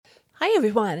Hi,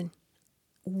 everyone.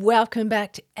 Welcome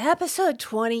back to episode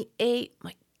 28.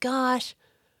 My gosh,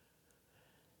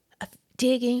 of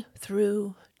digging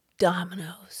through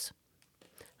dominoes.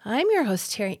 I'm your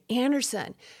host, Terry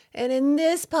Anderson. And in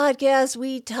this podcast,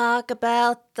 we talk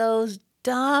about those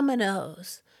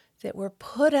dominoes that were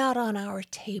put out on our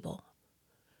table,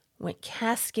 went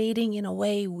cascading in a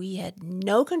way we had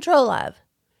no control of.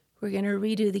 We're going to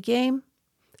redo the game,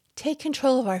 take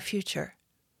control of our future,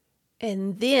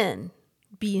 and then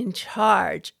be in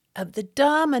charge of the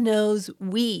dominoes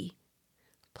we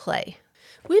play.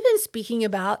 We've been speaking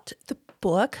about the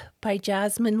book by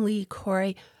Jasmine Lee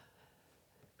Corey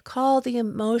called The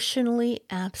Emotionally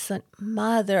Absent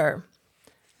Mother.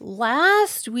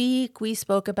 Last week, we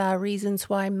spoke about reasons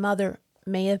why mother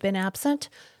may have been absent,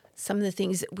 some of the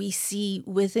things that we see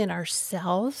within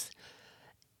ourselves.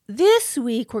 This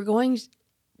week, we're going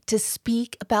to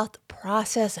speak about the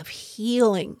process of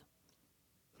healing.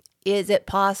 Is it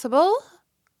possible?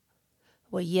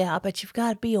 Well, yeah, but you've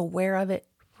got to be aware of it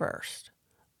first.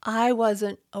 I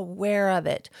wasn't aware of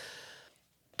it.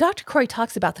 Dr. Corey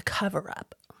talks about the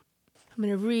cover-up. I'm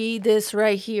going to read this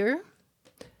right here.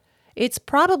 It's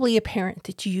probably apparent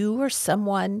that you or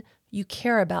someone you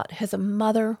care about has a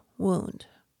mother wound.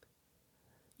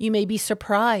 You may be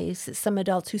surprised that some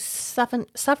adults who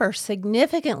suffer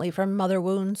significantly from mother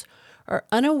wounds are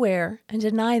unaware and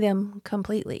deny them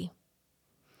completely.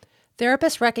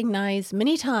 Therapists recognize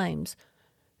many times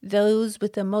those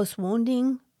with the most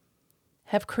wounding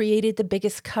have created the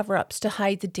biggest cover-ups to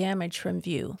hide the damage from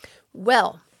view.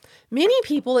 Well, many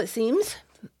people, it seems,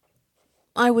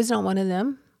 I was not one of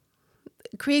them,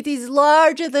 create these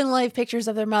larger-than-life pictures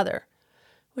of their mother,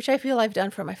 which I feel I've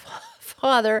done for my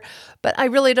father, but I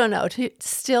really don't know.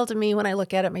 Still, to me, when I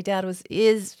look at it, my dad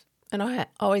is, and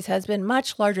always has been,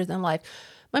 much larger than life.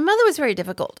 My mother was very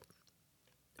difficult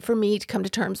for me to come to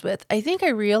terms with. I think I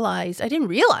didn't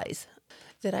realize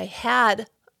that I had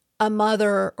a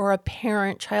mother or a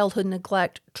parent childhood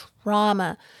neglect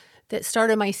trauma that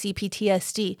started my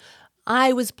CPTSD.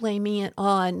 I was blaming it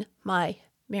on my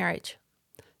marriage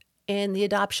and the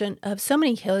adoption of so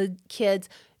many kids,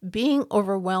 being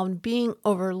overwhelmed, being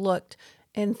overlooked,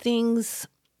 and things,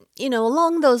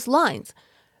 along those lines.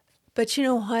 But you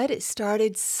know what? It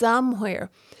started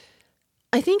somewhere.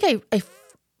 I think I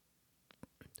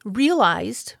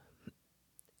realized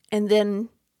and then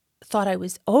thought I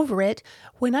was over it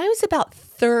when I was about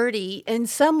 30 and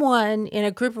someone in a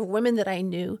group of women that I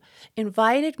knew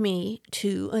invited me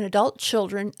to an adult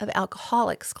children of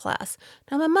alcoholics class.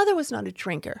 Now, my mother was not a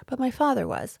drinker, but my father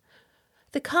was.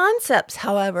 The concepts,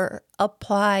 however,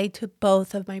 applied to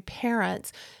both of my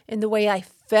parents in the way I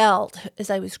felt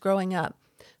as I was growing up.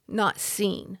 Not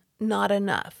seen, not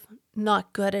enough,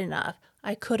 not good enough.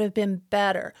 I could have been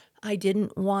better. I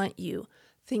didn't want you.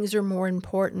 Things are more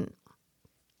important.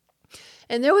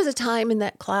 And there was a time in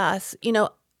that class,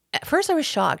 at first I was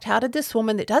shocked. How did this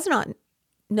woman that does not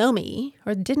know me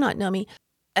or did not know me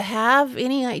have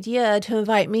any idea to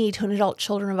invite me to an adult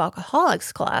children of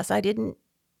alcoholics class?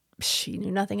 She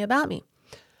knew nothing about me.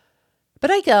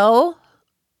 But I go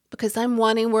because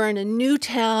we're in a new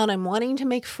town. I'm wanting to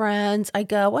make friends. I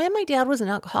go, well, my dad was an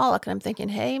alcoholic. And I'm thinking,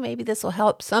 hey, maybe this will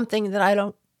help something that I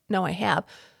don't know I have.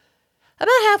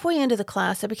 About halfway into the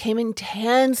class, I became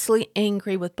intensely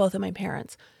angry with both of my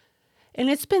parents.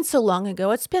 And it's been so long ago.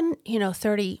 It's been,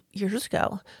 30 years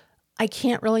ago. I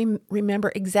can't really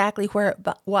remember exactly where it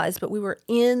was, but we were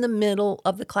in the middle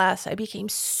of the class. I became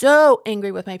so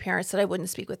angry with my parents that I wouldn't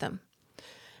speak with them.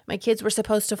 My kids were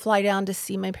supposed to fly down to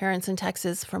see my parents in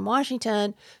Texas from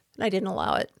Washington, and I didn't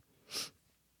allow it.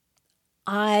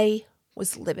 I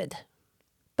was livid.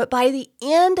 But by the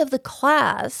end of the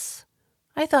class,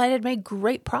 I thought I had made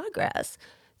great progress.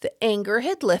 The anger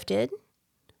had lifted.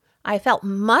 I felt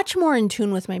much more in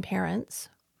tune with my parents.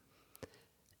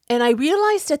 And I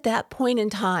realized at that point in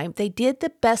time, they did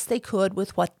the best they could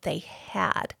with what they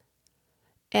had.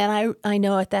 And I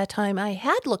know at that time I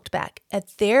had looked back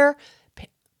at their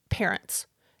parents,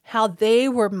 how they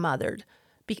were mothered.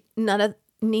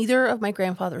 Neither of my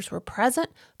grandfathers were present,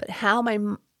 but how my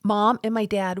mom and my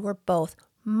dad were both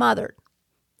mothered.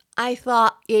 I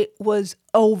thought it was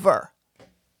over.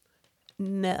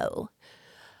 No.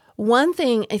 One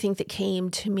thing I think that came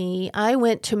to me, I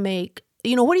went to make,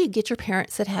 what do you get your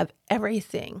parents that have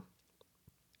everything?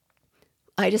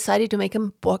 I decided to make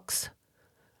them books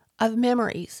of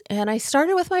memories. And I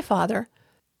started with my father,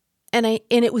 and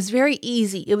it was very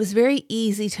easy. It was very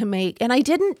easy to make, and I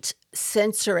didn't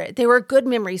censor it. There were good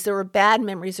memories, there were bad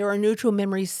memories, there were neutral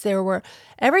memories, there were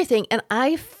everything. And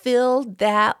I filled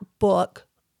that book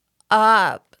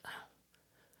up.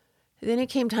 Then it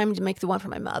came time to make the one for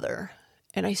my mother.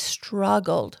 And I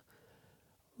struggled,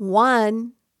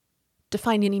 one, to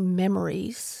find any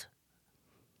memories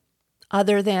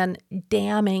other than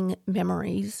damning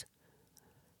memories.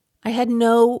 I had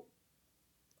no,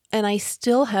 and I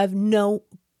still have no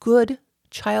good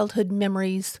childhood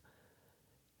memories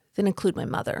that include my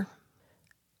mother.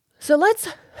 So let's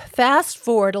fast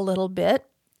forward a little bit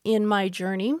in my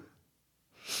journey.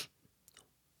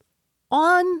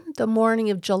 On the morning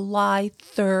of July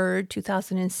 3rd,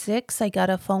 2006, I got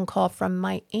a phone call from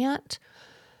my aunt,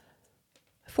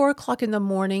 4 o'clock in the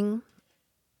morning,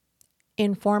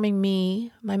 informing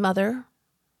me my mother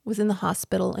was in the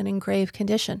hospital and in grave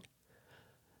condition.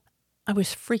 I was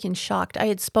freaking shocked. I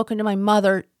had spoken to my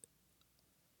mother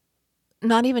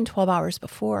not even 12 hours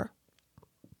before.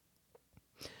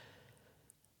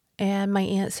 And my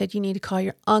aunt said, you need to call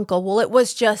your uncle. Well, it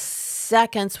was just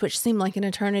seconds, which seemed like an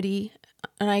eternity.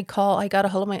 And I got a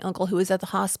hold of my uncle who was at the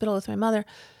hospital with my mother.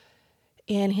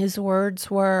 And his words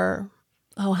were,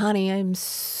 oh, honey, I'm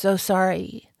so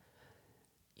sorry.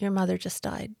 Your mother just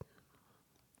died.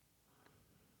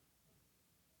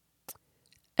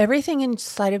 Everything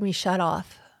inside of me shut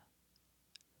off.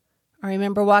 I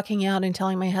remember walking out and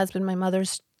telling my husband my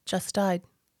mother's just died.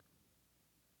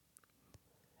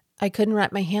 I couldn't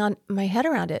wrap my head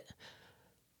around it.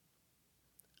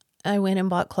 I went and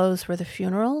bought clothes for the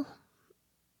funeral.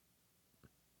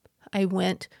 I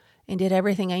went and did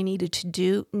everything I needed to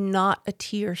do, not a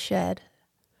tear shed.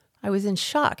 I was in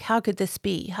shock. How could this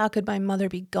be? How could my mother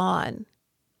be gone?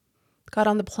 Got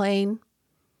on the plane.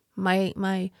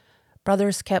 My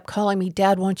brothers kept calling me,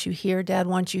 Dad wants you here, Dad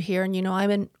wants you here. And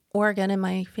I'm in Oregon and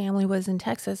my family was in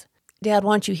Texas. Dad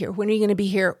wants you here. When are you going to be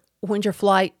here? When's your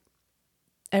flight?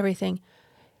 Everything.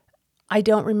 I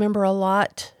don't remember a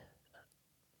lot.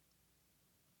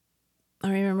 I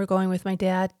remember going with my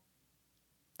dad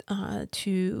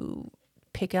to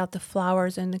pick out the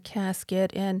flowers in the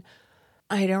casket, and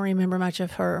I don't remember much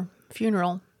of her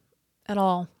funeral at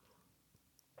all.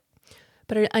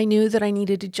 But I knew that I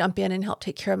needed to jump in and help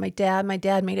take care of my dad. My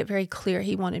dad made it very clear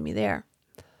he wanted me there.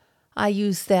 I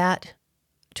used that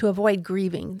to avoid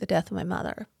grieving the death of my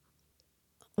mother.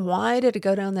 Why did it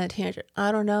go down that tangent?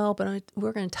 I don't know, but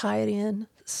we're going to tie it in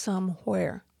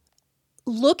somewhere.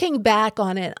 Looking back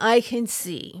on it, I can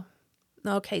see.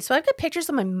 Okay, so I've got pictures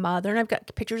of my mother and I've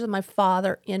got pictures of my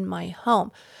father in my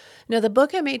home. Now, the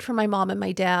book I made for my mom and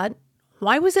my dad,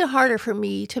 why was it harder for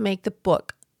me to make the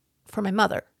book for my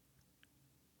mother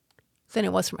than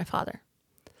it was for my father?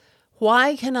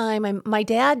 Why can my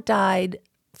dad died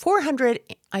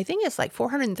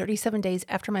 437 days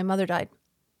after my mother died.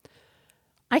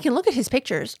 I can look at his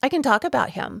pictures. I can talk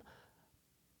about him.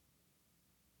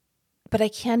 But I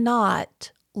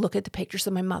cannot look at the pictures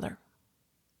of my mother.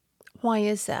 Why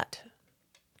is that?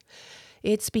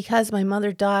 It's because my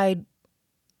mother died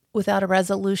without a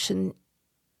resolution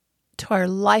to our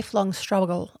lifelong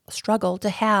struggle to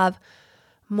have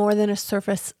more than a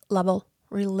surface level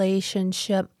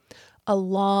relationship,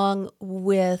 along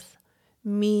with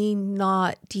me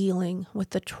not dealing with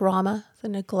the trauma, the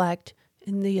neglect,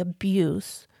 and the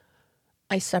abuse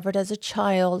I suffered as a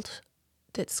child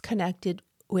that's connected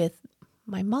with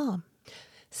my mom.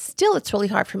 Still, it's really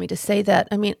hard for me to say that.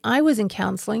 I mean, I was in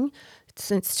counseling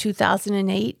since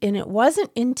 2008, and it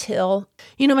wasn't until,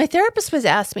 my therapist was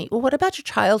asking me, well, what about your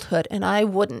childhood? And I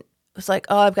wouldn't. It was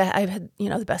like, I've had,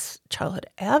 the best childhood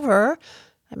ever.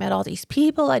 I met all these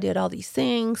people. I did all these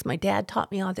things. My dad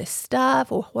taught me all this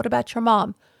stuff. Well, what about your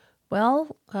mom?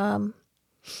 Well, I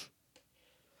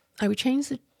would change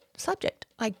the subject.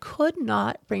 I could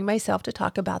not bring myself to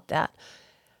talk about that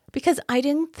because I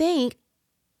didn't think.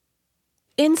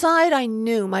 Inside, I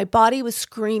knew my body was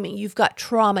screaming, you've got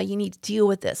trauma. You need to deal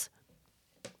with this.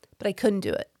 But I couldn't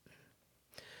do it.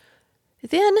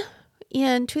 Then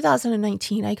in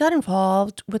 2019, I got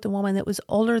involved with a woman that was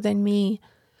older than me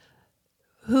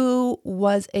who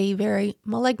was a very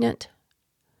malignant,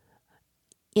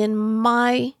 in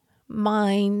my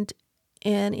mind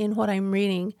and in what I'm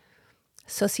reading,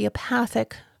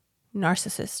 sociopathic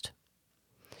narcissist.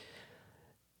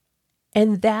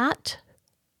 And that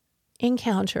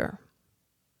encounter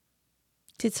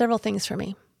did several things for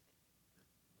me.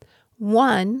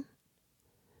 One,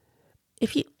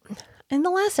 in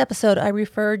the last episode, I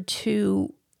referred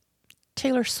to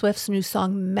Taylor Swift's new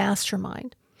song,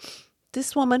 Mastermind.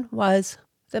 This woman was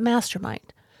the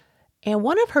mastermind. And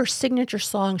one of her signature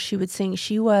songs she would sing,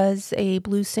 she was a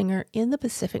blues singer in the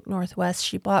Pacific Northwest.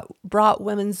 She brought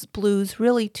women's blues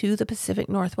really to the Pacific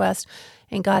Northwest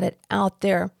and got it out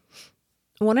there.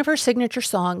 One of her signature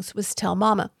songs was Tell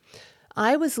Mama.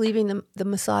 I was leaving the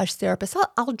massage therapist.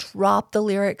 I'll drop the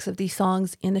lyrics of these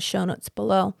songs in the show notes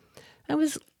below. I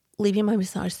was leaving my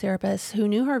massage therapist, who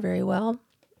knew her very well,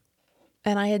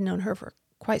 and I had known her for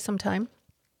quite some time.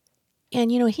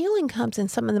 And, healing comes in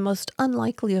some of the most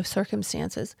unlikely of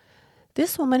circumstances.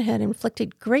 This woman had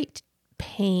inflicted great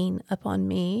pain upon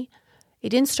me. It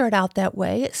didn't start out that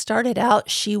way. It started out,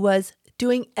 she was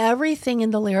doing everything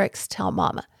in the lyrics, tell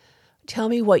mama. Tell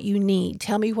me what you need.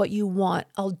 Tell me what you want.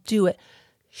 I'll do it.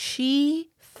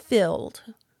 She filled,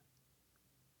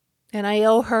 and I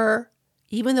owe her,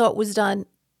 even though it was done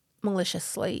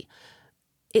maliciously,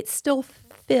 it still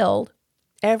filled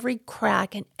every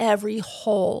crack and every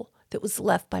hole that was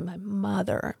left by my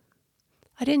mother.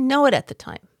 I didn't know it at the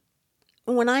time.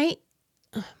 When I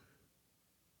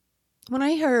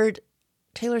heard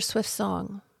Taylor Swift's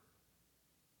song,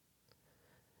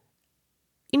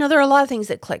 there are a lot of things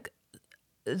that click.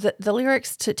 The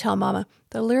lyrics to Tell Mama,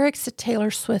 the lyrics to Taylor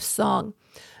Swift's song,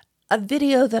 a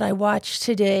video that I watched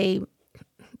today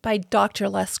by Dr.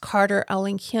 Les Carter, I'll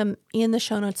link him in the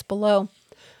show notes below,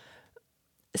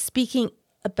 speaking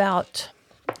about,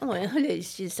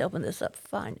 let's just open this up,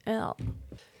 find out.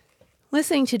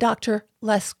 Listening to Dr.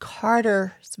 Les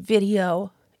Carter's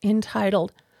video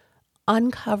entitled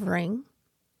Uncovering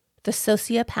the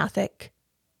Sociopathic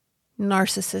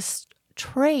Narcissist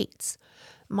Traits.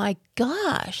 My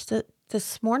gosh,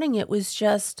 this morning it was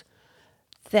just,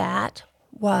 that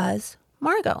was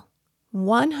Margot,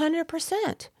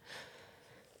 100%.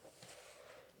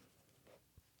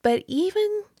 But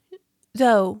even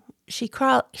though she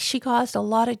caused a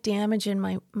lot of damage in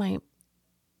my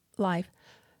life,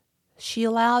 she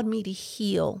allowed me to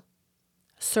heal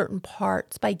certain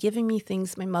parts by giving me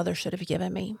things my mother should have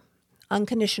given me.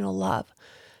 Unconditional love,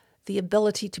 the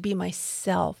ability to be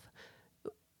myself.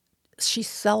 She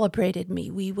celebrated me.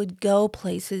 We would go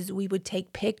places. We would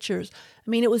take pictures. I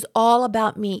mean, it was all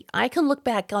about me. I can look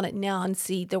back on it now and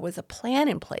see there was a plan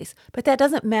in place, but that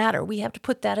doesn't matter. We have to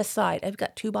put that aside. I've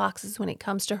got 2 boxes when it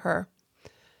comes to her.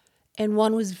 And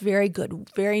one was very good,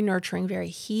 very nurturing, very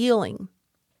healing.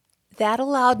 That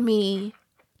allowed me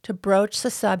to broach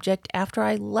the subject after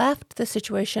I left the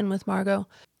situation with Margot.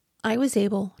 I was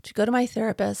able to go to my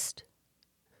therapist.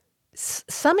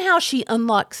 Somehow she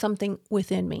unlocked something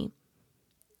within me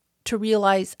to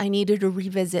realize I needed to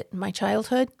revisit my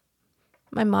childhood,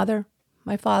 my mother,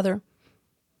 my father,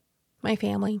 my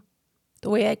family,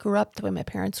 the way I grew up, the way my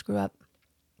parents grew up.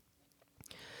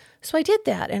 So I did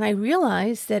that, and I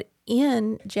realized that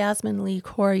in Jasmine Lee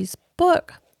Corey's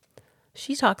book,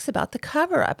 she talks about the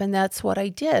cover-up, and that's what I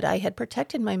did. I had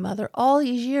protected my mother all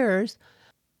these years.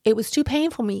 It was too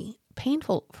painful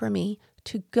for me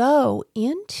to go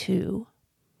into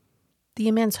the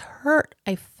immense hurt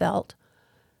I felt,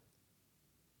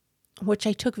 which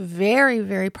I took very,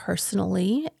 very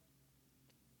personally.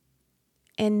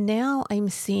 And now I'm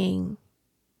seeing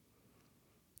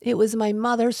it was my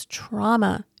mother's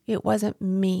trauma. It wasn't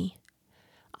me.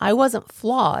 I wasn't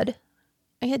flawed.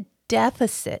 I had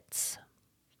deficits.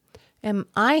 And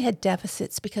I had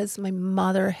deficits because my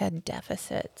mother had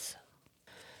deficits.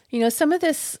 Some of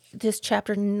this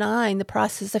chapter 9, the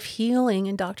process of healing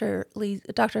in Dr.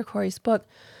 Corey's book,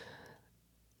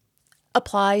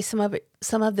 apply. Some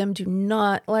of them do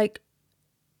not, like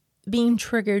being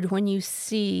triggered when you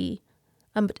see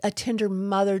a tender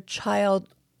mother-child.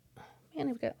 Man,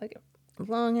 I've got like a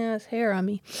long-ass hair on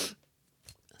me.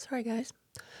 Sorry, guys.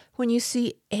 When you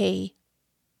see a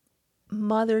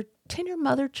tender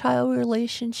mother-child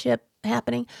relationship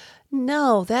happening,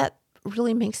 no, that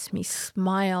really makes me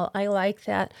smile. I like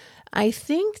that. I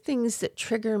think things that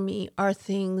trigger me are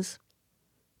things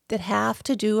that have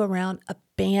to do around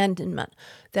abandonment.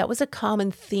 That was a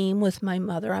common theme with my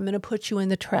mother. I'm going to put you in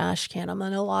the trash can. I'm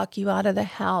going to lock you out of the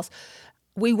house.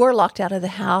 We were locked out of the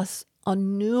house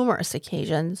on numerous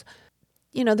occasions.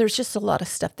 There's just a lot of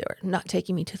stuff there. Not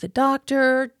taking me to the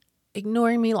doctor,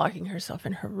 ignoring me, locking herself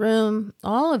in her room,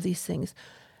 all of these things.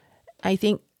 I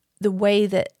think the way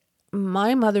that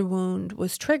my mother wound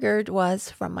was triggered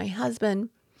was from my husband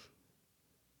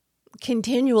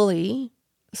continually,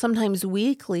 sometimes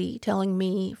weekly, telling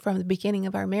me from the beginning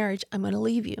of our marriage, I'm going to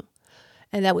leave you.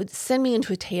 And that would send me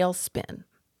into a tailspin.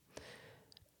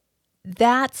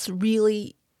 That's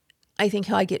really, I think,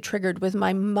 how I get triggered with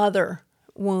my mother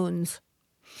wounds.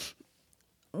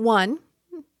 One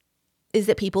is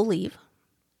that people leave.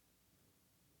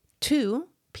 2,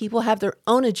 people have their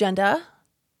own agenda,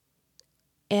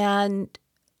 and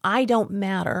I don't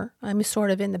matter. I'm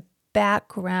sort of in the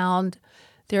background.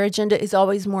 Their agenda is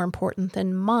always more important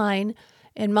than mine,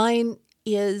 and mine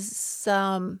is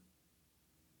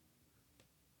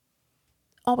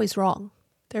always wrong.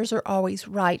 Theirs are always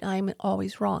right. I'm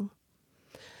always wrong.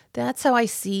 That's how I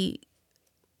see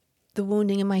the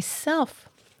wounding in myself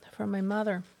from my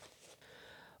mother.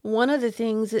 One of the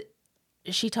things that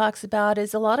she talks about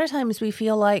is a lot of times we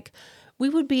feel like we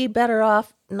would be better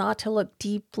off not to look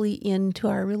deeply into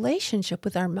our relationship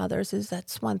with our mothers.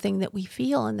 That's one thing that we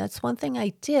feel, and that's one thing I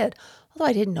did, although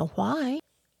I didn't know why.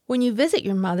 When you visit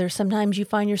your mother, sometimes you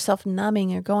find yourself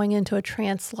numbing or going into a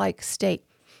trance-like state.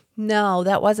 No,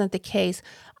 that wasn't the case.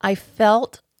 I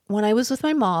felt when I was with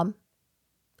my mom,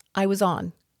 I was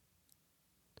on.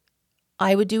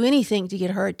 I would do anything to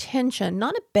get her attention,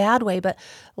 not in a bad way, but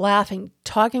laughing,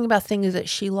 talking about things that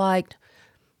she liked,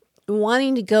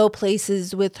 wanting to go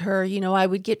places with her. I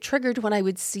would get triggered when I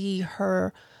would see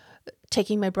her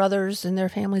taking my brothers and their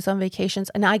families on vacations,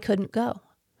 and I couldn't go.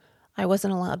 I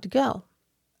wasn't allowed to go.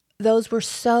 Those were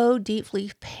so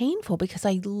deeply painful because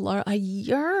I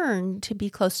yearned to be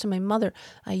close to my mother.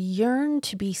 I yearned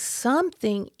to be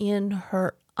something in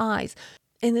her eyes.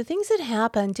 And the things that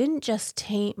happened didn't just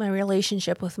taint my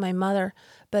relationship with my mother,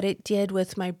 but it did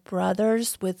with my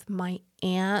brothers, with my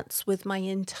aunts, with my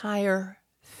entire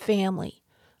family.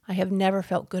 I have never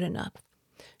felt good enough.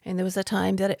 And there was a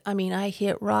time that, I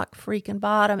hit rock freaking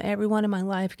bottom. Everyone in my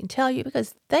life can tell you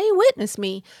because they witnessed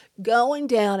me going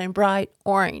down in bright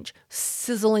orange,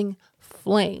 sizzling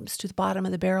flames to the bottom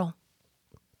of the barrel.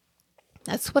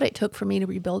 That's what it took for me to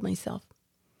rebuild myself.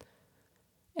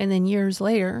 And then years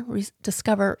later,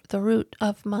 discover the root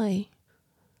of my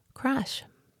crash.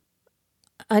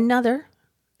 Another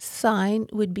sign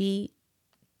would be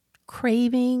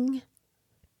craving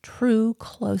true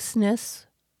closeness,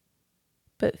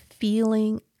 but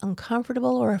feeling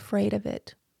uncomfortable or afraid of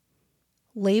it.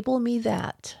 Label me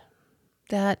that.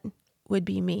 That would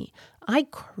be me. I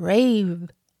crave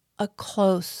a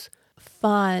close,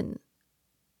 fun,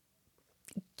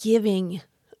 giving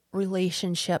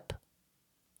relationship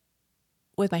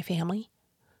with my family,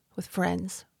 with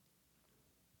friends.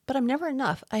 But I'm never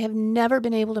enough. I have never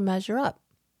been able to measure up.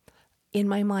 In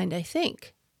my mind, I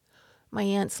think. My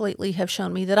aunts lately have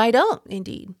shown me that I don't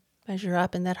indeed measure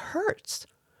up, and that hurts.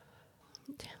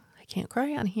 I can't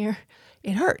cry on here.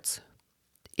 It hurts.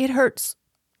 It hurts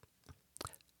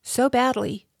so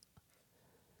badly.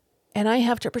 And I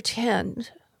have to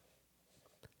pretend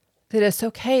that it's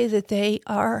okay that they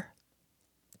are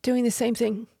doing the same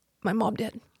thing my mom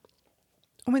did.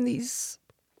 It's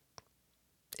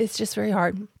just very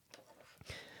hard.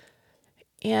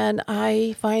 And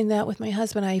I find that with my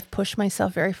husband, I've pushed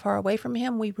myself very far away from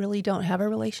him. We really don't have a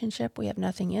relationship. We have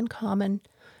nothing in common.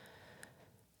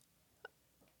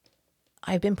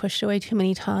 I've been pushed away too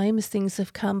many times. Things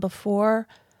have come before.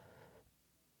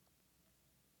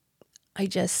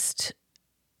 There's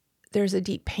a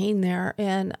deep pain there,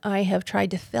 and I have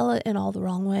tried to fill it in all the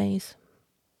wrong ways.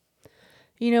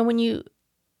 When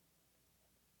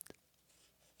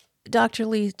Dr.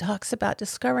 Lee talks about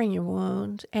discovering your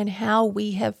wound and how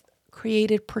we have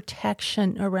created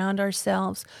protection around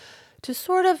ourselves to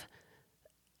sort of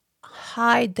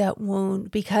hide that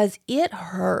wound because it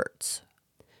hurts.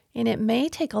 And it may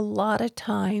take a lot of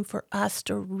time for us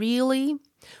to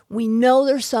we know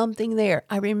there's something there.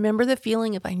 I remember the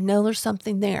feeling of I know there's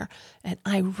something there, and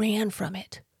I ran from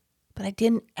it, but I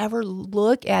didn't ever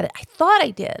look at it. I thought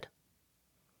I did.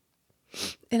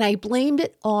 And I blamed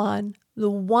it on the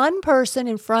one person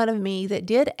in front of me that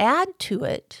did add to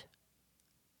it,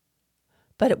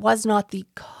 but it was not the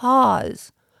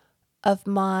cause of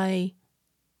my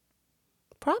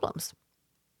problems,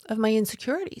 of my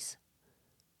insecurities,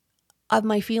 of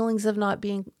my feelings of not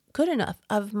being good enough,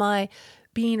 of my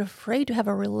being afraid to have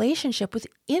a relationship with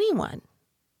anyone,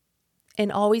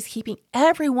 and always keeping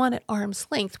everyone at arm's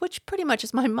length, which pretty much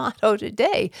is my motto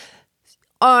today.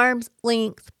 Arm's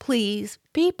length, please,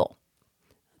 people.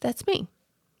 That's me.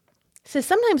 So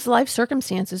sometimes life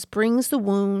circumstances brings the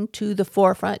wound to the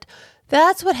forefront.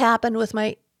 That's what happened with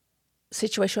my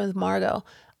situation with Margot.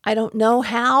 I don't know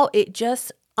how. It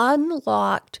just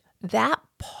unlocked that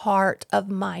part of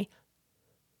my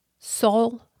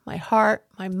soul, my heart,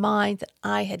 my mind that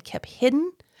I had kept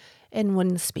hidden and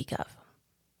wouldn't speak of.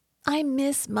 I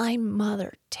miss my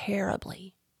mother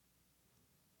terribly.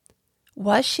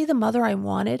 Was she the mother I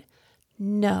wanted?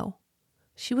 No.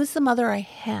 She was the mother I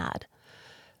had.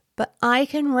 But I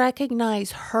can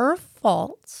recognize her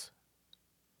faults.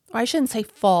 Or I shouldn't say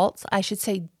faults. I should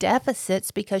say deficits,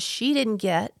 because she didn't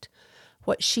get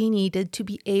what she needed to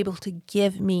be able to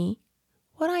give me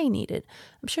what I needed.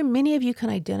 I'm sure many of you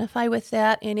can identify with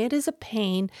that, and it is a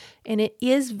pain, and it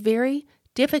is very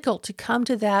difficult to come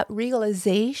to that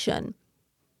realization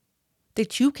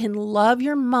that you can love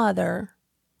your mother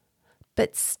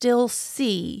but still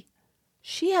see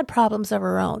She had problems of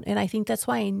her own, and I think that's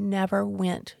why I never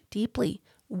went deeply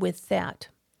with that.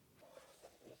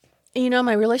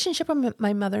 My relationship with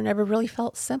my mother never really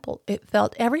felt simple. It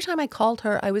felt every time I called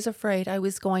her, I was afraid I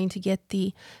was going to get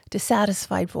the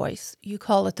dissatisfied voice. You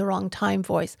call it the wrong time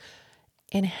voice.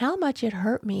 And how much it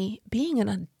hurt me being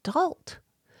an adult.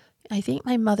 I think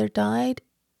my mother died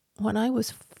when I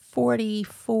was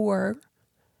 44,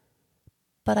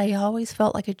 but I always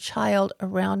felt like a child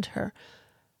around her.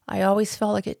 I always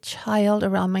felt like a child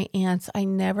around my aunts. I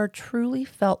never truly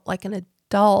felt like an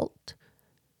adult,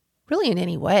 really in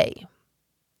any way.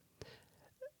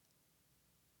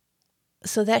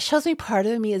 So that shows me part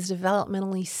of me is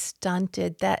developmentally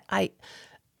stunted, that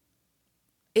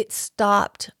it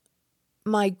stopped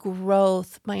my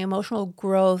growth, my emotional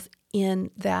growth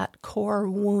in that core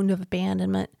wound of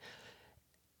abandonment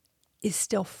is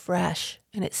still fresh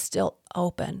and it's still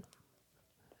open.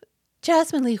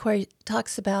 Jasmine Lee Quay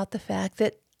talks about the fact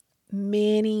that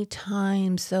many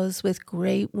times those with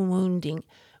great wounding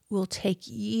will take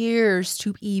years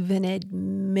to even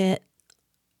admit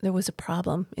there was a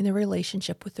problem in their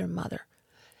relationship with their mother.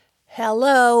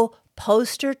 Hello,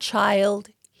 poster child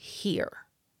here.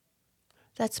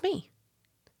 That's me.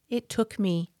 It took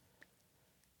me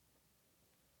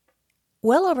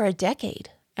well over a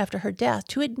decade after her death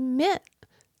to admit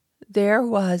there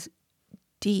were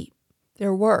deep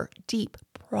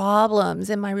problems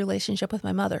in my relationship with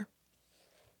my mother.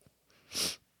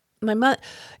 My mother,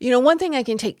 one thing I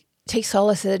can take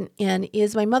solace in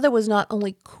is my mother was not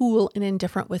only cool and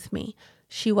indifferent with me,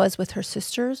 she was with her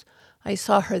sisters. I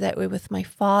saw her that way with my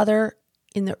father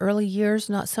in the early years,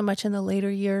 not so much in the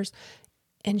later years.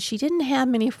 And she didn't have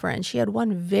many friends. She had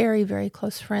one very, very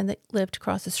close friend that lived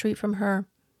across the street from her.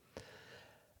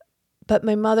 But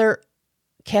my mother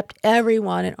kept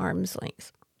everyone at arm's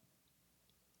length.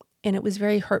 And it was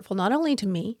very hurtful, not only to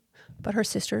me, but her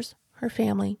sisters, her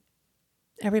family,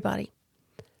 everybody.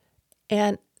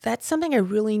 And that's something I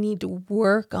really need to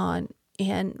work on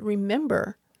and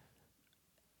remember.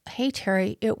 Hey,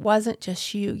 Terry, it wasn't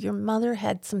just you. Your mother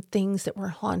had some things that were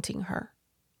haunting her.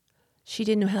 She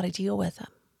didn't know how to deal with them.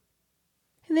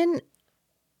 And then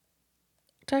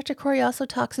Dr. Corey also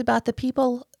talks about the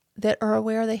people that are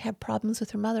aware they have problems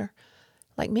with their mother,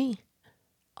 like me,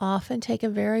 often take a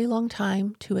very long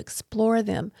time to explore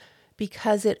them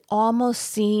because it almost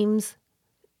seems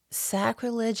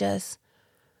sacrilegious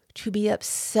to be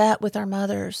upset with our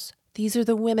mothers. These are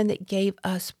the women that gave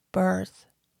us birth,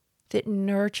 that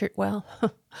nurtured,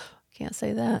 can't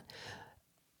say that.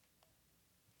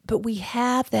 But we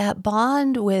have that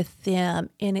bond with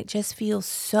them, and it just feels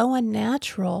so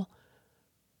unnatural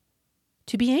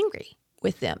to be angry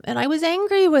with them. And I was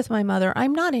angry with my mother.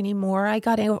 I'm not anymore. I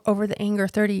got over the anger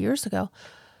 30 years ago,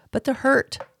 but the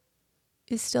hurt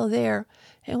is still there.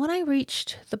 And when I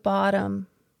reached the bottom,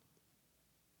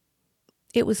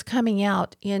 it was coming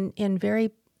out in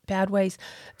very bad ways.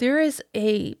 There is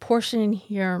a portion in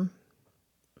here,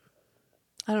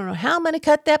 I don't know how I'm going to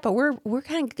cut that, but we're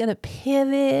kind of going to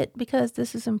pivot because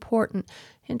this is important.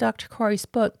 In Dr. Corey's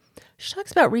book, she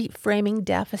talks about reframing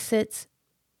deficits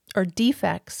or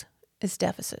defects as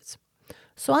deficits.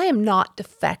 So I am not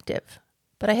defective,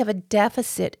 but I have a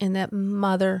deficit in that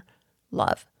mother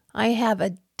love. I have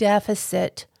a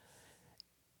deficit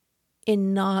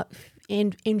in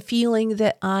feeling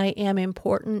that I am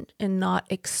important and not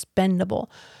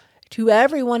expendable. To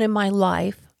everyone in my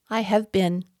life, I have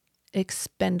been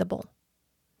expendable.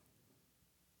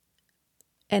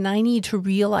 And I need to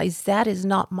realize that is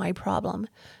not my problem.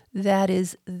 That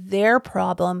is their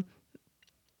problem.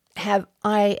 Have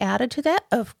I added to that?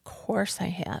 Of course I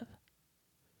have.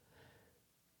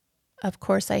 Of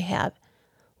course I have.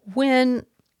 When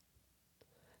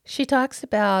she talks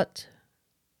about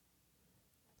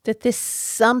that this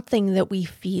something that we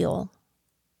feel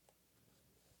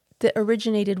that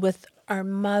originated with our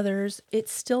mothers, it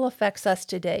still affects us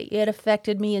today. It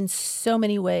affected me in so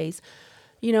many ways.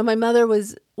 My mother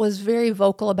was very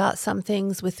vocal about some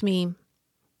things with me,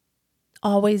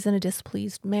 always in a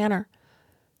displeased manner.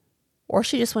 Or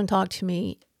she just wouldn't talk to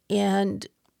me. And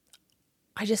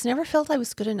I just never felt I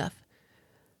was good enough.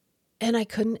 And I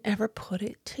couldn't ever put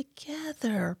it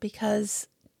together because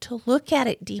to look at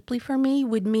it deeply for me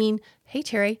would mean, hey,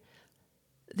 Terry,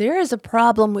 there is a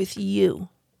problem with you.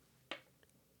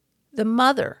 The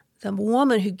mother, the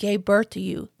woman who gave birth to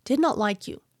you, did not like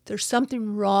you. There's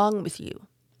something wrong with you.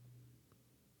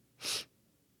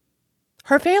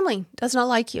 Her family does not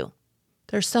like you.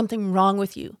 There's something wrong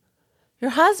with you.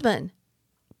 Your husband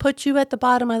put you at the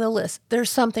bottom of the list. There's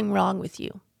something wrong with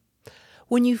you.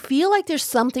 When you feel like there's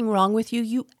something wrong with you,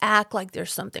 you act like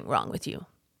there's something wrong with you.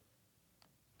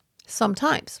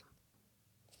 sometimes.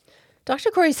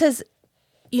 Dr. Corey says,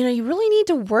 you really need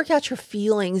to work out your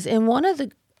feelings.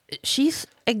 And she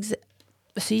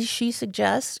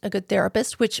suggests a good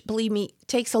therapist, which, believe me,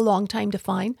 takes a long time to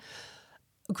find.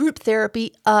 Group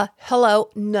therapy, hello,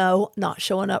 no, not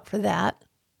showing up for that.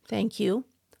 Thank you.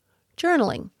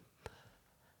 Journaling.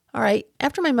 All right,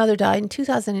 after my mother died in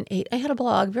 2008, I had a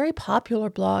blog, very popular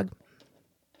blog.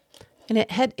 And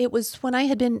it was when I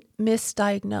had been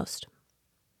misdiagnosed.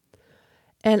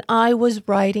 And I was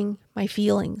writing my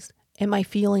feelings, and my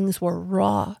feelings were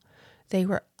raw. They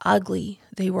were ugly.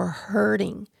 They were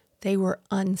hurting. They were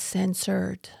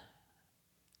uncensored.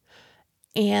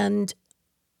 And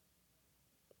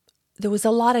there was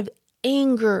a lot of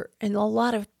anger and a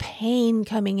lot of pain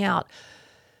coming out.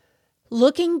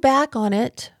 Looking back on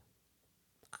it,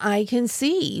 I can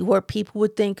see where people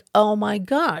would think, oh my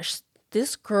gosh,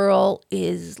 this girl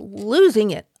is losing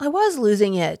it. I was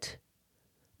losing it.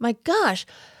 My gosh,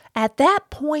 at that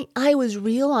point, I was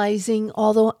realizing,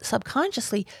 although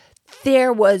subconsciously,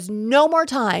 there was no more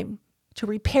time to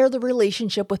repair the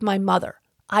relationship with my mother.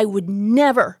 I would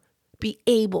never be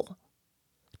able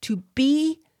to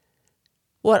be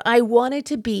what I wanted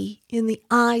to be in the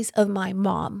eyes of my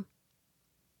mom.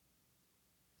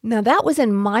 Now, that was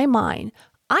in my mind.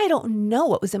 I don't know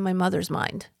what was in my mother's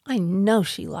mind. I know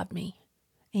she loved me,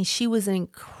 and she was an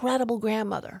incredible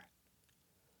grandmother.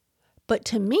 But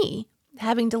to me,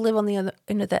 having to live on the other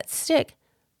end of that stick,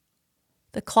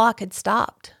 the clock had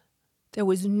stopped. There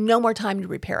was no more time to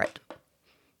repair it.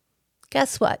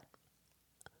 Guess what?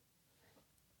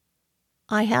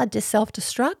 I had to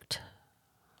self-destruct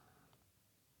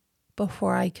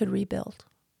before I could rebuild.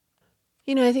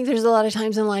 I think there's a lot of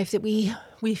times in life that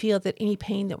we feel that any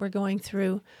pain that we're going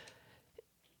through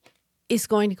is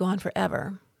going to go on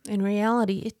forever. In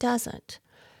reality, it doesn't.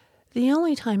 The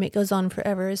only time it goes on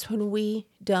forever is when we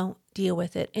don't deal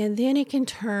with it. And then it can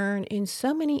turn in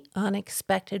so many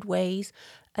unexpected ways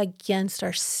against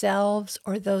ourselves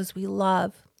or those we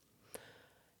love.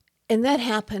 And that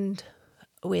happened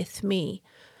with me.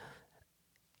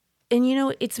 And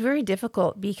it's very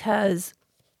difficult because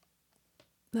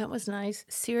that was nice.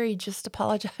 Siri just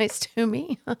apologized to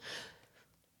me.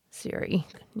 Siri,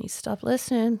 can you stop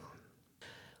listening?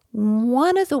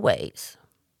 One of the ways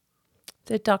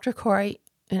that Dr. Corey,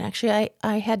 and actually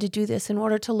I had to do this in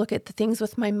order to look at the things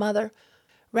with my mother,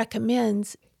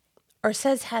 recommends or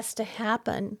says has to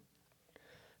happen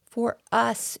for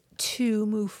us to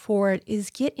move forward is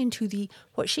get into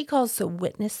what she calls the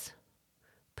witness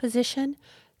position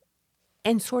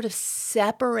and sort of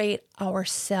separate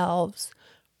ourselves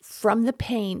from the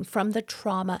pain, from the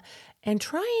trauma, and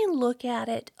try and look at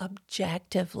it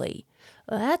objectively.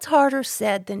 Well, that's harder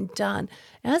said than done.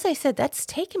 And as I said, that's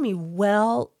taken me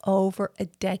well over a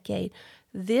decade.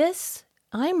 This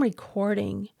I'm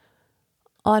recording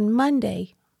on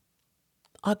Monday,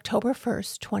 October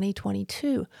 1st,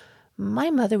 2022. My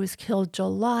mother was killed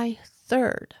July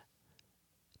 3rd,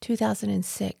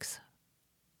 2006.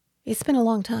 It's been a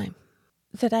long time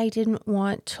that I didn't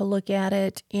want to look at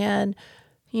it. And,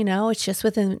 it's just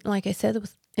within, like I said,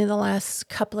 in the last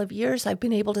couple of years, I've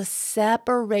been able to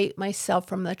separate myself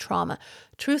from the trauma.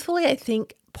 Truthfully, I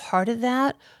think part of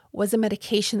that was a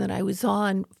medication that I was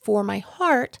on for my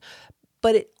heart,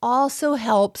 but it also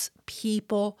helps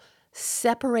people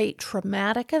separate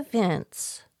traumatic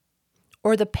events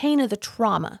or the pain of the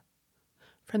trauma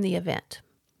from the event.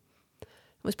 It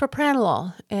was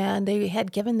propranolol, and they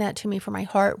had given that to me for my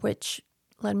heart, which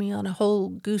led me on a whole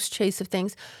goose chase of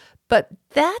things. But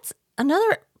that's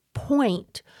another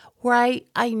point where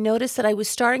I noticed that I was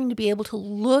starting to be able to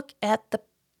look at the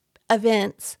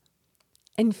events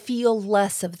and feel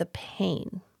less of the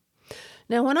pain.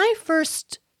 Now, when I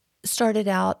first started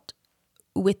out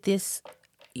with this,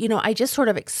 I just sort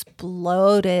of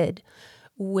exploded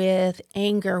with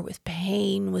anger, with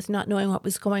pain, with not knowing what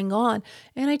was going on.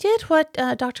 And I did what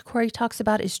Dr. Corey talks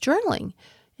about is journaling.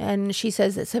 And she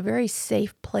says it's a very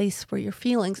safe place for your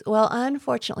feelings. Well,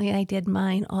 unfortunately, I did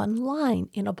mine online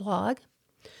in a blog.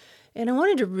 And I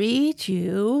wanted to read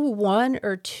you one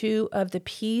or two of the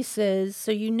pieces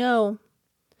so you know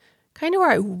kind of where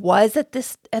I was at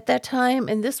that time.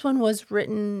 And this one was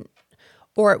written,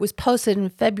 or it was posted in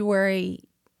February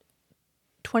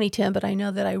 2010, but I know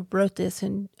that I wrote this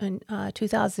in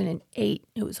 2008.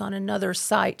 It was on another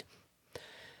site.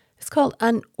 It's called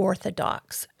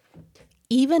Unorthodox.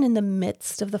 Even in the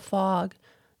midst of the fog,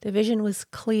 the vision was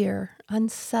clear,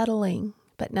 unsettling,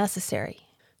 but necessary.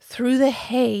 Through the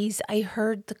haze, I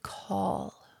heard the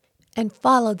call and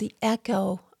followed the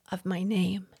echo of my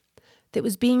name that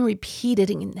was being repeated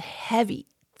in the heavy,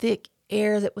 thick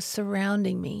air that was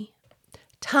surrounding me.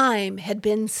 Time had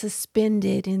been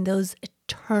suspended in those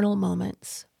eternal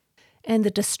moments, and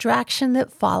the distraction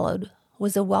that followed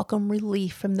was a welcome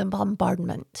relief from the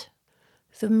bombardment.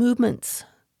 The movements,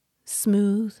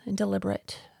 smooth and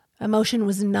deliberate. Emotion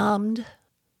was numbed,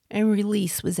 and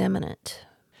release was imminent.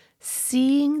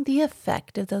 Seeing the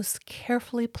effect of those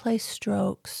carefully placed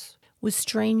strokes was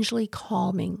strangely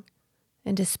calming,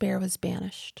 and despair was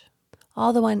banished.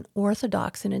 Although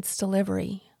unorthodox in its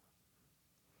delivery,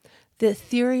 the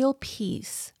ethereal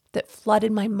peace that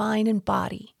flooded my mind and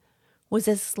body was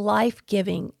as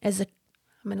life-giving as I'm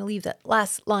going to leave that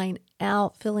last line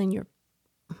out, fill in your,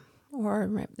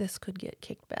 or this could get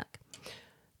kicked back.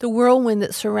 The whirlwind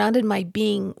that surrounded my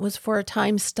being was for a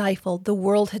time stifled. The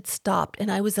world had stopped,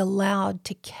 and I was allowed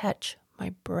to catch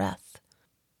my breath.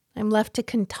 I'm left to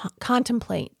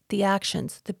contemplate the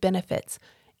actions, the benefits,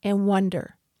 and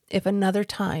wonder if another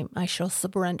time I shall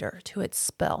surrender to its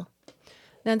spell.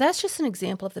 Now, that's just an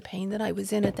example of the pain that I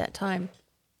was in at that time.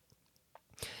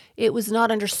 It was not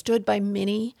understood by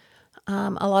many. A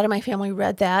lot of my family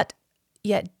read that,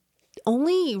 yet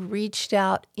only reached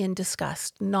out in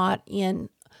disgust, not in,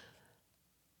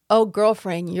 oh,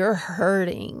 girlfriend, you're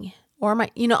hurting. Or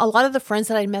a lot of the friends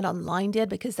that I met online did,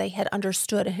 because they had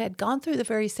understood and had gone through the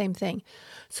very same thing.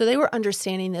 So they were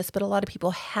understanding this, but a lot of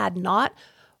people had not.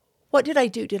 What did I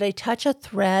do? Did I touch a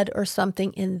thread or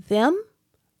something in them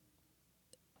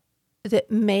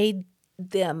that made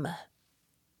them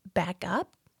back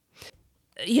up?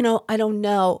 I don't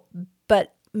know,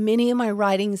 but many of my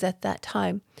writings at that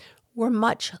time were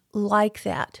much like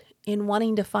that, in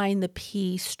wanting to find the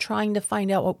peace, trying to find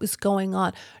out what was going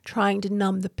on, trying to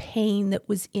numb the pain that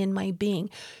was in my being.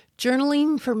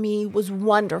 Journaling for me was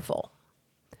wonderful.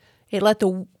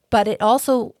 But it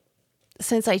also,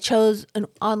 since I chose an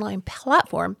online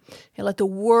platform, it let the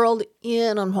world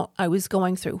in on what I was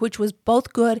going through, which was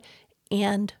both good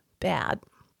and bad.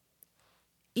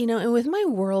 And with my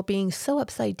world being so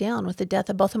upside down with the death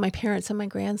of both of my parents and my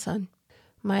grandson,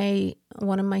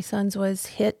 one of my sons was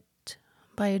hit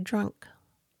by a drunk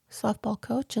softball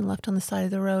coach and left on the side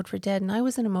of the road for dead. And I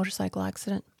was in a motorcycle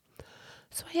accident.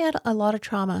 So I had a lot of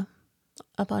trauma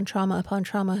upon trauma upon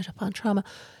trauma upon trauma,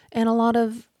 and a lot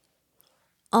of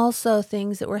also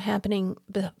things that were happening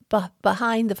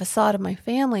behind the facade of my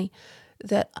family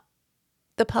that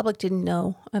the public didn't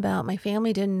know about, my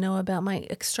family didn't know about, my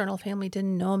external family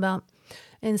didn't know about.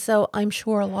 And so I'm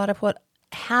sure a lot of what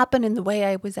happened in the way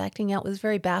I was acting out was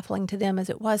very baffling to them, as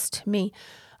it was to me.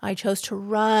 I chose to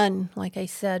run, like I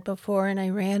said before, and I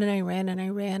ran and I ran and I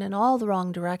ran in all the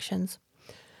wrong directions.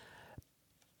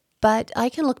 But I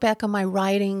can look back on my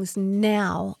writings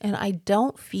now, and I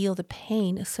don't feel the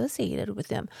pain associated with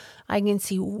them. I can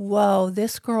see, whoa,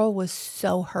 this girl was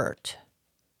so hurt.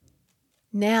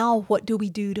 Now, what do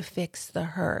we do to fix the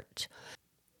hurt?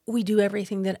 We do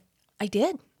everything that I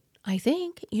did, I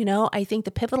think. I think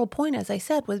the pivotal point, as I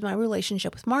said, was my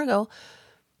relationship with Margot.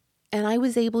 And I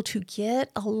was able to get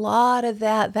a lot of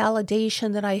that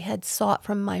validation that I had sought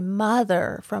from my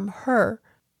mother, from her.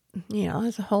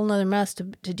 It's a whole nother mess to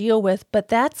deal with. But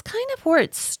that's kind of where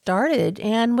it started.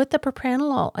 And with the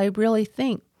propranolol, I really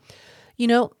think,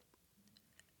 and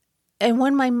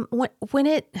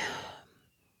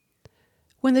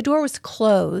when the door was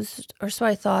closed, or so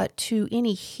I thought, to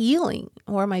any healing,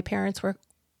 or my parents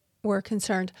were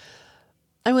concerned,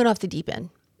 I went off the deep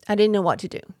end. I didn't know what to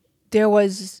do.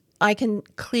 I can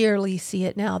clearly see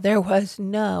it now. There was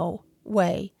no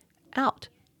way out.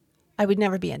 I would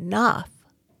never be enough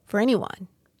for anyone.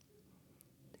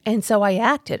 And so I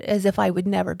acted as if I would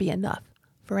never be enough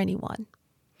for anyone.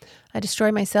 I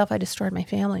destroyed myself. I destroyed my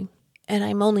family. And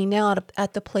I'm only now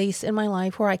at the place in my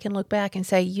life where I can look back and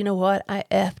say, you know what? I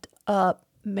effed up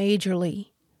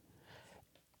majorly.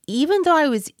 Even though I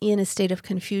was in a state of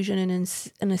confusion and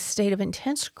in a state of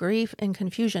intense grief and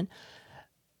confusion,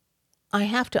 I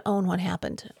have to own what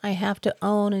happened. I have to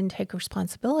own and take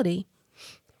responsibility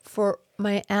for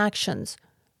my actions.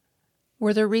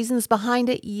 Were there reasons behind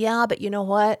it? Yeah, but you know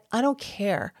what? I don't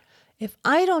care. If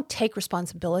I don't take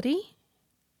responsibility,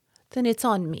 then it's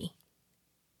on me.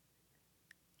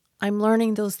 I'm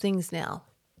learning those things now.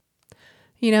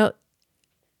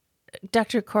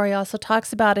 Dr. Corey also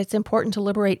talks about it's important to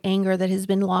liberate anger that has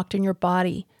been locked in your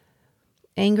body.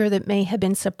 Anger that may have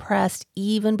been suppressed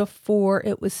even before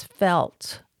it was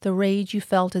felt. The rage you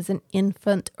felt as an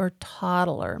infant or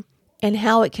toddler. And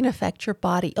how it can affect your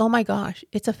body. Oh my gosh,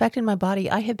 it's affected my body.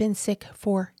 I have been sick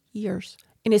for years.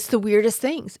 And it's the weirdest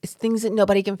things. It's things that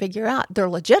nobody can figure out. They're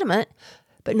legitimate,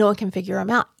 but no one can figure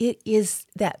them out. It is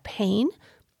that pain.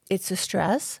 It's the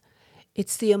stress.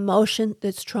 It's the emotion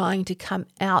that's trying to come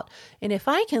out. And if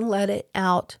I can let it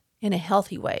out in a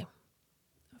healthy way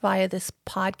via this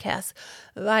podcast,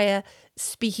 via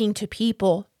speaking to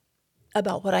people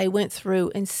about what I went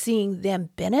through and seeing them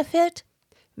benefit.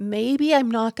 Maybe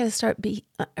I'm not going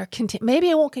to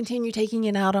maybe I won't continue taking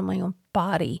it out on my own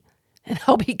body and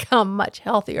I'll become much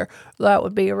healthier. That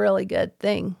would be a really good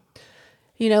thing.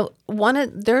 There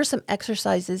are some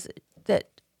exercises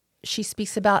that she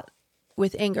speaks about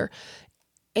with anger.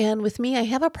 And with me, I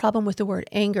have a problem with the word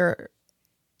anger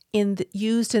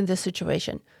used in this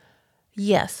situation.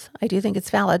 Yes, I do think it's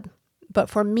valid. But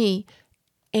for me,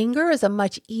 anger is a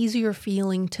much easier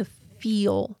feeling to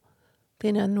feel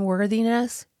than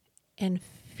unworthiness and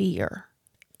fear.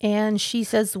 And she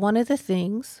says one of the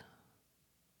things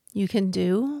you can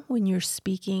do when you're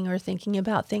speaking or thinking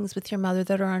about things with your mother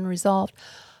that are unresolved,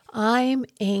 I'm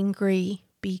angry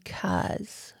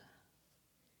because.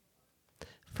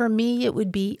 For me, it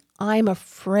would be, I'm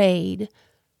afraid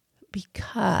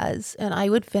because, and I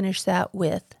would finish that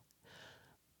with,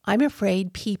 I'm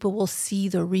afraid people will see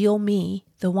the real me,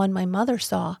 the one my mother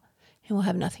saw, and will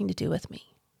have nothing to do with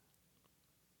me.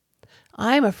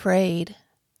 I'm afraid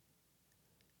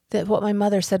that what my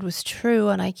mother said was true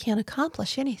and I can't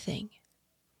accomplish anything.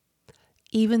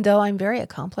 Even though I'm very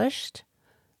accomplished,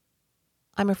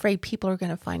 I'm afraid people are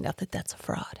going to find out that that's a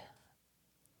fraud.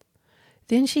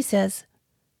 Then she says,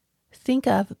 think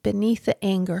of beneath the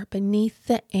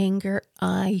anger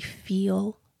I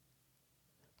feel.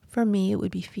 For me, it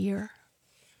would be fear,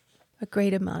 a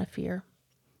great amount of fear.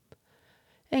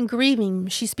 And grieving,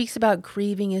 she speaks about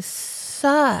grieving is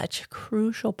such a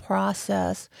crucial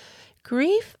process.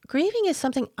 Grieving is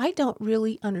something I don't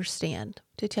really understand,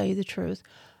 to tell you the truth.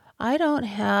 I don't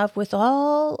have, with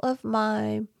all of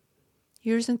my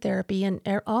years in therapy and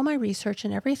all my research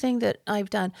and everything that I've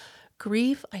done,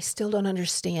 grief, I still don't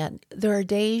understand. There are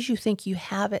days you think you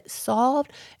have it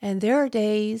solved, and there are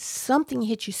days something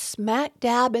hits you smack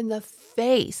dab in the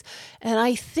face. And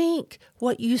I think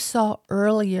what you saw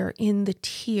earlier in the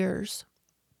tears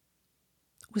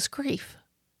was grief.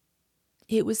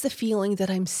 It was the feeling that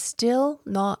I'm still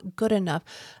not good enough.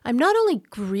 I'm not only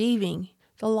grieving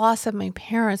the loss of my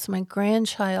parents, my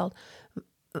grandchild,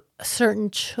 certain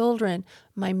children,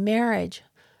 my marriage,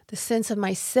 the sense of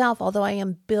myself. Although I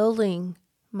am building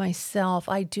myself,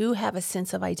 I do have a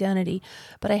sense of identity,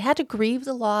 but I had to grieve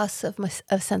the loss of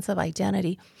a sense of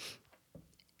identity.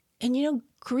 And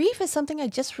grief is something I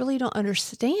just really don't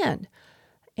understand.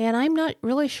 And I'm not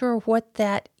really sure what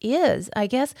that is. I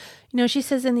guess, she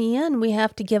says in the end, we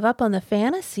have to give up on the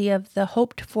fantasy of the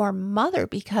hoped for mother,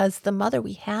 because the mother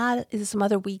we had is the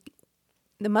mother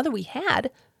we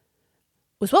had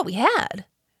was what we had.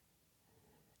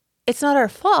 It's not our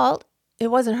fault. It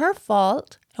wasn't her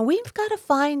fault. And we've got to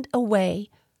find a way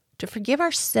to forgive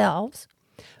ourselves,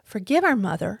 forgive our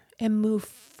mother, and move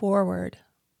forward.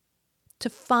 To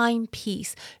find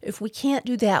peace. If we can't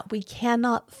do that, we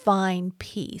cannot find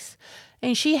peace.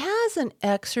 And she has an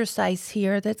exercise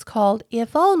here that's called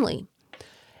If Only.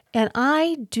 And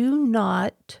I do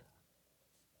not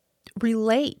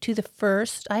relate to the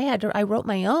first. I wrote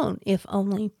my own If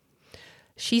Only.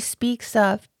 She speaks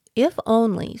of if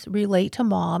onlys relate to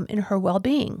mom and her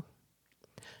well-being.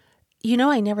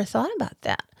 I never thought about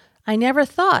that. I never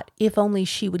thought if only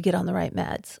she would get on the right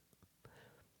meds.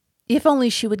 If only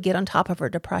she would get on top of her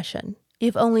depression.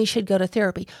 If only she'd go to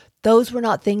therapy. Those were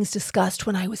not things discussed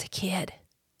when I was a kid.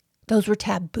 Those were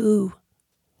taboo.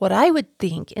 What I would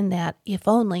think in that if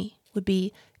only would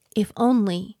be, if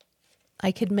only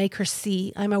I could make her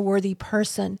see I'm a worthy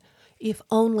person. If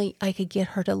only I could get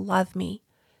her to love me.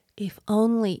 If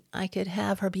only I could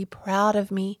have her be proud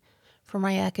of me for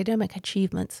my academic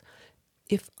achievements.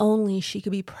 If only she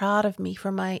could be proud of me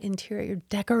for my interior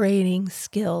decorating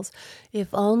skills. If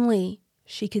only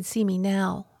she could see me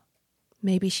now.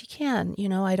 Maybe she can,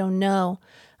 I don't know.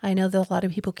 I know that a lot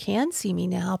of people can see me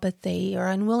now, but they are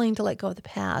unwilling to let go of the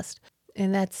past.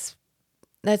 And that's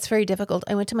very difficult.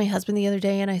 I went to my husband the other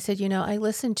day and I said, I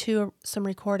listened to some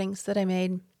recordings that I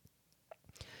made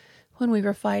when we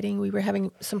were fighting. We were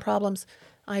having some problems.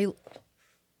 I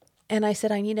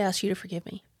said, I need to ask you to forgive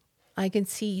me. I can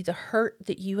see the hurt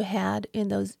that you had in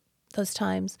those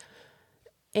times,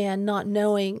 and not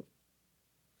knowing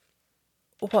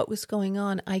what was going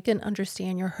on. I can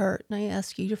understand your hurt, and I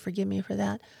ask you to forgive me for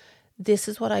that. This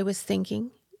is what I was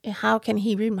thinking. How can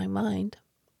he read my mind?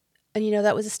 And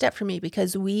that was a step for me,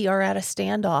 because we are at a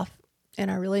standoff in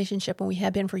our relationship, and we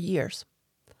have been for years.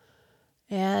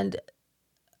 And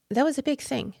that was a big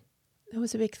thing.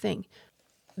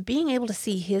 Being able to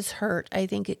see his hurt, I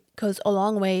think it goes a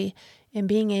long way in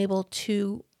being able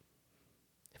to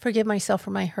forgive myself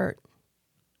for my hurt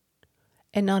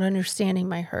and not understanding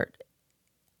my hurt.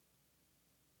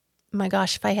 my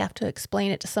gosh, if I have to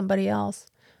explain it to somebody else,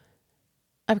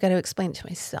 I've got to explain it to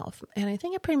myself. And I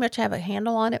think I pretty much have a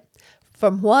handle on it.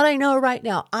 From what I know right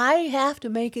now, I have to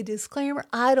make a disclaimer.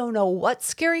 I don't know what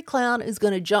scary clown is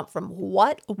going to jump from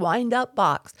what wind-up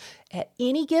box at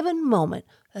any given moment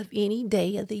of any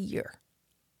day of the year.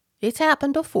 It's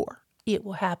happened before. It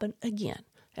will happen again.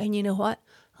 And you know what?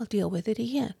 I'll deal with it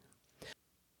again.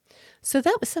 So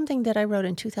that was something that I wrote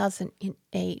in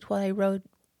 2008, what I read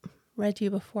to you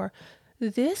before.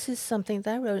 This is something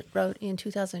that I wrote in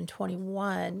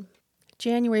 2021,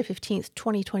 January 15th,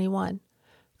 2021.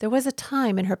 There was a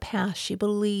time in her past she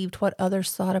believed what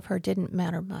others thought of her didn't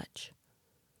matter much.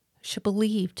 She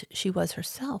believed she was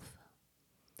herself.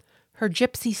 Her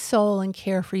gypsy soul and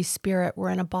carefree spirit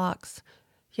were in a box,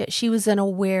 yet she was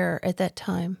unaware at that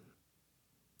time.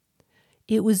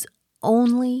 It was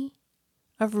only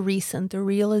of recent the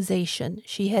realization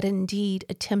she had indeed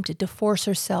attempted to force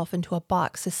herself into a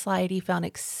box society found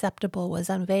acceptable was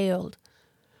unveiled.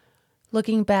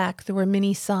 Looking back, there were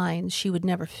many signs she would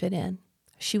never fit in.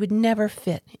 She would never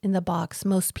fit in the box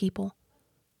most people,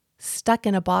 stuck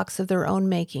in a box of their own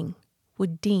making,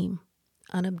 would deem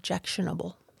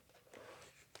unobjectionable.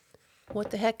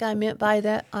 What the heck I meant by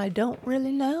that, I don't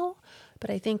really know, but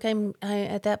I think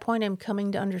at that point I'm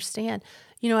coming to understand.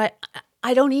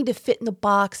 I don't need to fit in the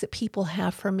box that people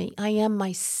have for me. I am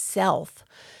myself.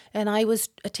 And I was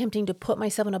attempting to put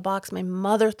myself in a box my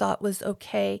mother thought was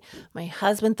okay, my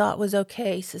husband thought was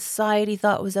okay, society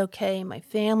thought was okay, my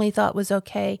family thought was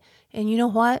okay. And you know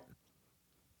what?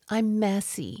 I'm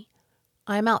messy.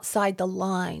 I'm outside the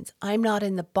lines. I'm not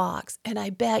in the box. And I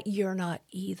bet you're not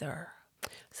either.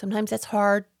 Sometimes that's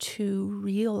hard to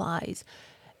realize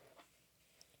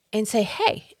and say,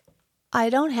 hey, I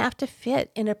don't have to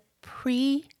fit in a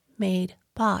pre-made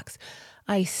box.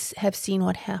 I have seen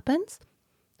what happens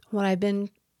when I've been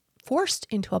forced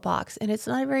into a box, and it's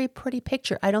not a very pretty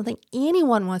picture. I don't think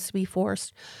anyone wants to be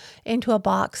forced into a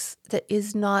box that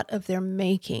is not of their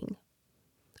making.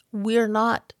 We're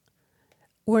not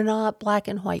black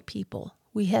and white people.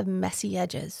 We have messy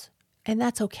edges, and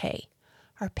that's okay.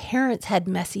 Our parents had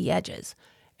messy edges,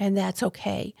 and that's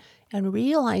okay. And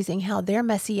realizing how their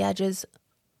messy edges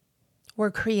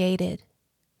were created,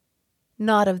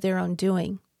 not of their own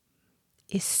doing,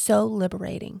 is so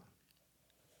liberating.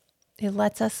 It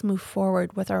lets us move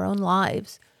forward with our own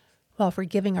lives while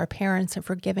forgiving our parents and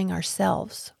forgiving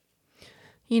ourselves.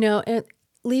 And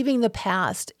leaving the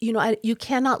past, you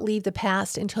cannot leave the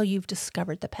past until you've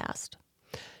discovered the past.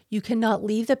 You cannot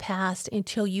leave the past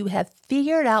until you have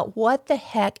figured out what the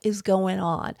heck is going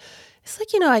on. It's like,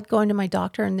 I'd go into my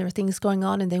doctor and there are things going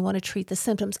on and they want to treat the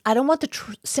symptoms. I don't want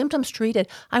the symptoms treated.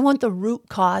 I want the root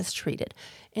cause treated.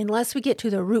 Unless we get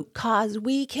to the root cause,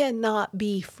 we cannot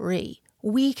be free.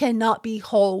 We cannot be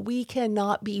whole. We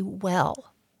cannot be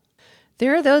well.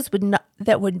 There are those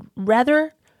that would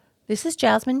rather, this is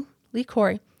Jasmine Lee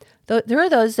Corey, there are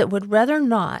those that would rather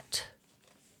not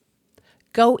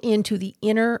go into the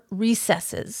inner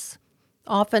recesses,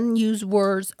 often use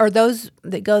words, or those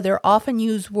that go there often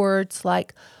use words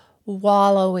like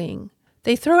wallowing.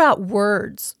 They throw out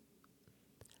words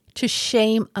to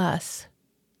shame us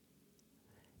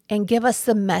and give us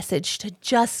the message to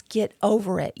just get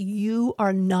over it. You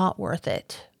are not worth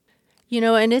it.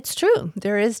 And it's true.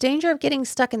 There is danger of getting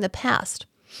stuck in the past.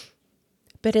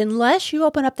 But unless you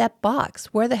open up that box,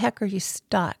 where the heck are you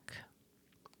stuck?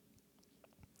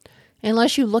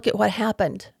 Unless you look at what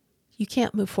happened, you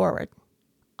can't move forward.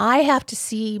 I have to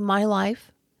see my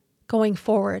life going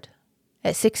forward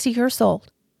at 60 years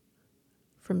old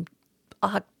from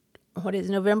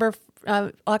October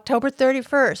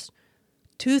 31st,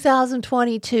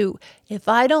 2022. If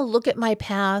I don't look at my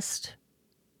past,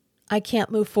 I can't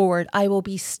move forward. I will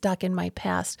be stuck in my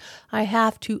past. I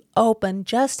have to open,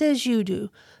 just as you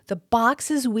do, the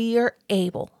boxes we are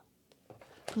able.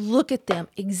 Look at them,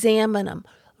 examine them,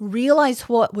 realize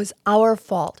what was our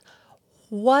fault.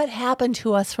 What happened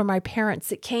to us from our parents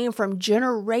that came from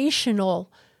generational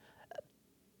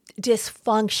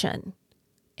dysfunction?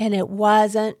 And it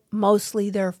wasn't mostly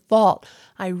their fault.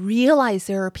 I realize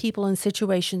there are people in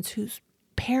situations whose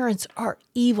parents are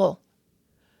evil,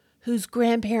 whose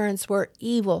grandparents were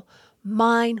evil.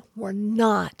 Mine were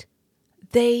not.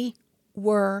 They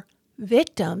were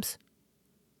victims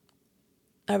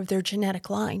of their genetic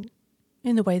line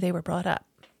in the way they were brought up.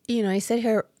 I sit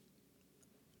here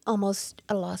almost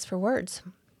at a loss for words.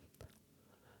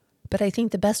 But I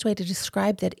think the best way to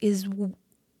describe that is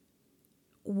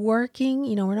working,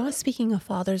 we're not speaking of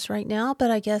fathers right now,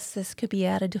 but I guess this could be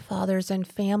added to fathers and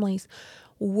families,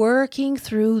 working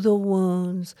through the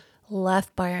wounds,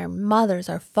 left by our mothers,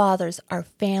 our fathers, our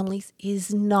families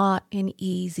is not an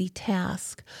easy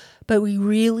task. But we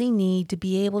really need to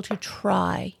be able to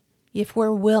try if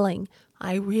we're willing.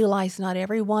 I realize not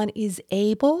everyone is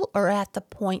able or at the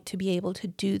point to be able to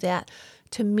do that.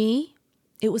 To me,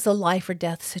 it was a life or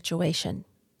death situation.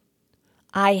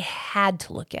 I had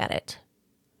to look at it.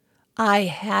 I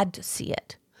had to see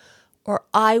it, or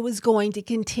I was going to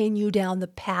continue down the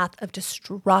path of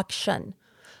destruction,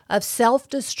 of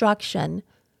self-destruction,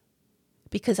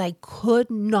 because I could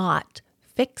not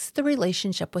fix the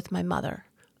relationship with my mother.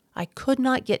 I could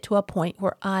not get to a point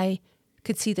where I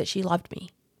could see that she loved me.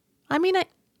 I mean,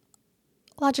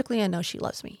 logically, I know she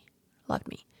loved me.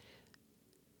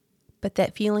 But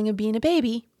that feeling of being a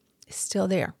baby is still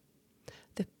there.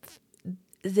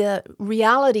 The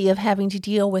reality of having to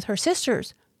deal with her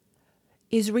sisters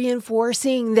is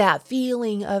reinforcing that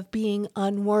feeling of being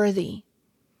unworthy.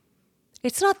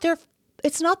 It's not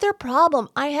their problem.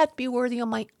 I had to be worthy on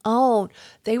my own.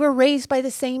 They were raised by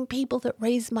the same people that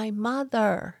raised my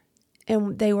mother,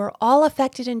 and they were all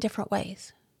affected in different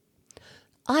ways.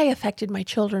 I affected my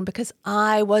children because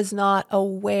I was not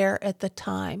aware at the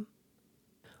time.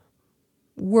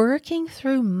 Working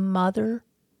through mother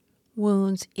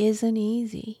wounds isn't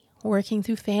easy. Working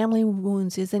through family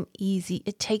wounds isn't easy.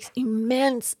 It takes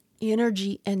immense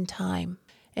energy and time.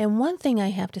 And one thing I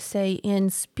have to say, in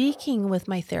speaking with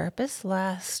my therapist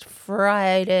last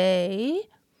Friday,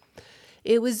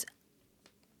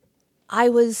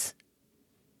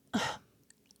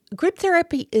 group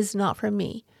therapy is not for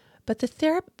me, but the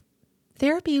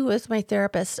therapy with my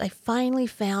therapist, I finally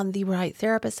found the right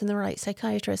therapist and the right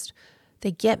psychiatrist.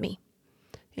 They get me.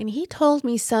 And he told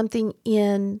me something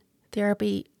in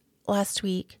therapy last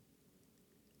week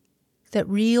that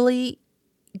really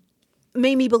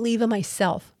made me believe in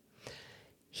myself.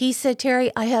 He said,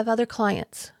 Terry, I have other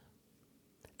clients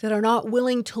that are not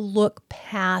willing to look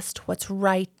past what's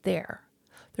right there.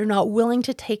 They're not willing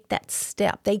to take that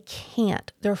step. They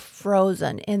can't. They're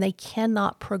frozen and they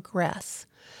cannot progress.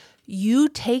 You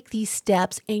take these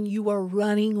steps and you are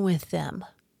running with them.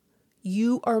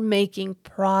 You are making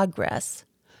progress.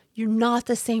 You're not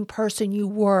the same person you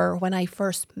were when I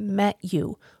first met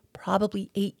you, probably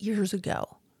 8 years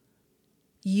ago.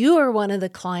 You are one of the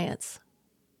clients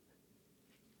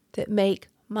that make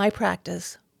my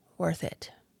practice worth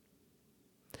it.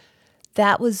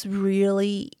 That was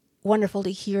really wonderful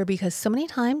to hear, because so many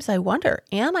times I wonder,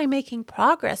 am I making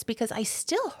progress? Because I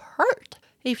still hurt.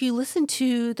 If you listen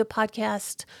to the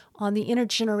podcast on the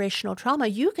intergenerational trauma,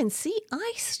 you can see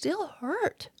I still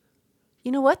hurt.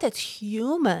 You know what? That's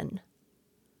human.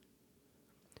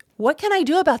 What can I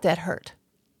do about that hurt?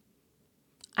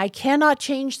 I cannot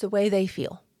change the way they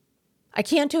feel. I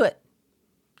can't do it.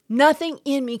 Nothing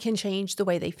in me can change the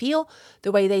way they feel,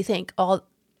 the way they think. What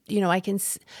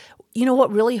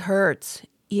really hurts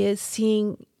is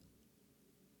seeing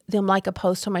them like a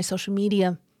post on my social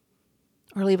media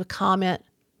or leave a comment,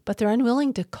 but they're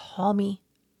unwilling to call me.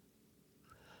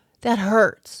 That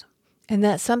hurts. And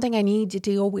that's something I need to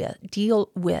deal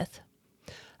with.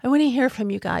 I want to hear from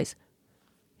you guys.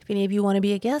 If any of you want to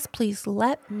be a guest, please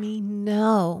let me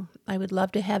know. I would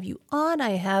love to have you on.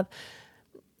 I have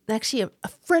actually a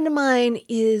friend of mine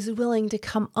is willing to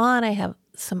come on. I have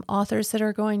some authors that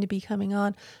are going to be coming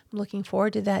on. I'm looking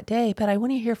forward to that day, but I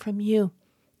want to hear from you.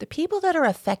 The people that are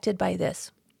affected by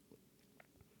this.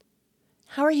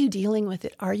 How are you dealing with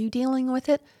it? Are you dealing with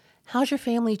it? How's your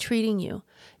family treating you?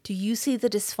 Do you see the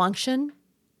dysfunction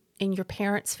in your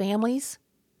parents' families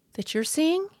that you're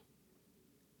seeing?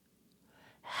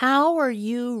 How are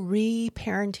you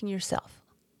re-parenting yourself?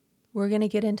 We're going to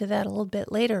get into that a little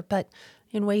bit later, but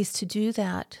in ways to do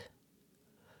that.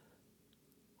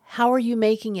 How are you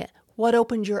making it? What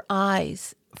opened your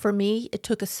eyes? For me, it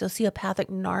took a sociopathic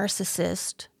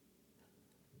narcissist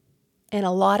and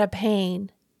a lot of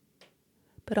pain.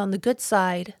 But on the good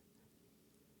side,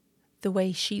 the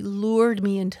way she lured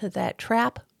me into that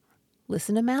trap,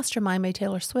 listen to Mastermind by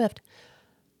Taylor Swift.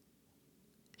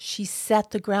 She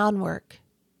set the groundwork.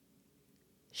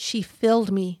 She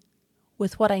filled me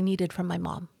with what I needed from my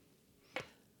mom.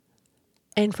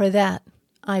 And for that,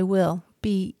 I will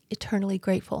be eternally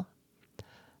grateful.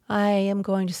 I am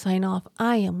going to sign off.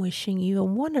 I am wishing you a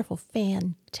wonderful,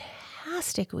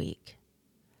 fantastic week.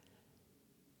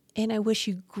 And I wish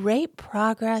you great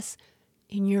progress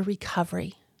in your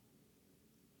recovery.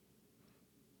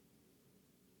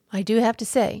 I do have to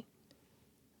say,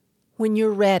 when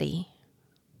you're ready,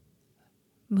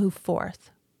 move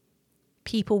forth.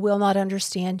 People will not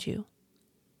understand you.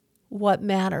 What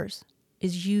matters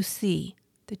is you see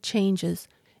the changes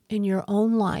in your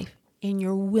own life and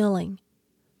you're willing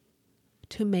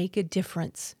to make a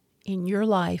difference in your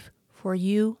life for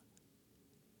you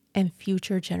and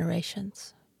future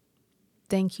generations.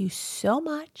 Thank you so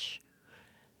much.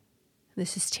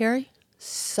 This is Terry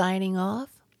signing off.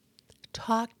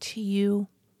 Talk to you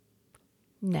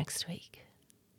next week.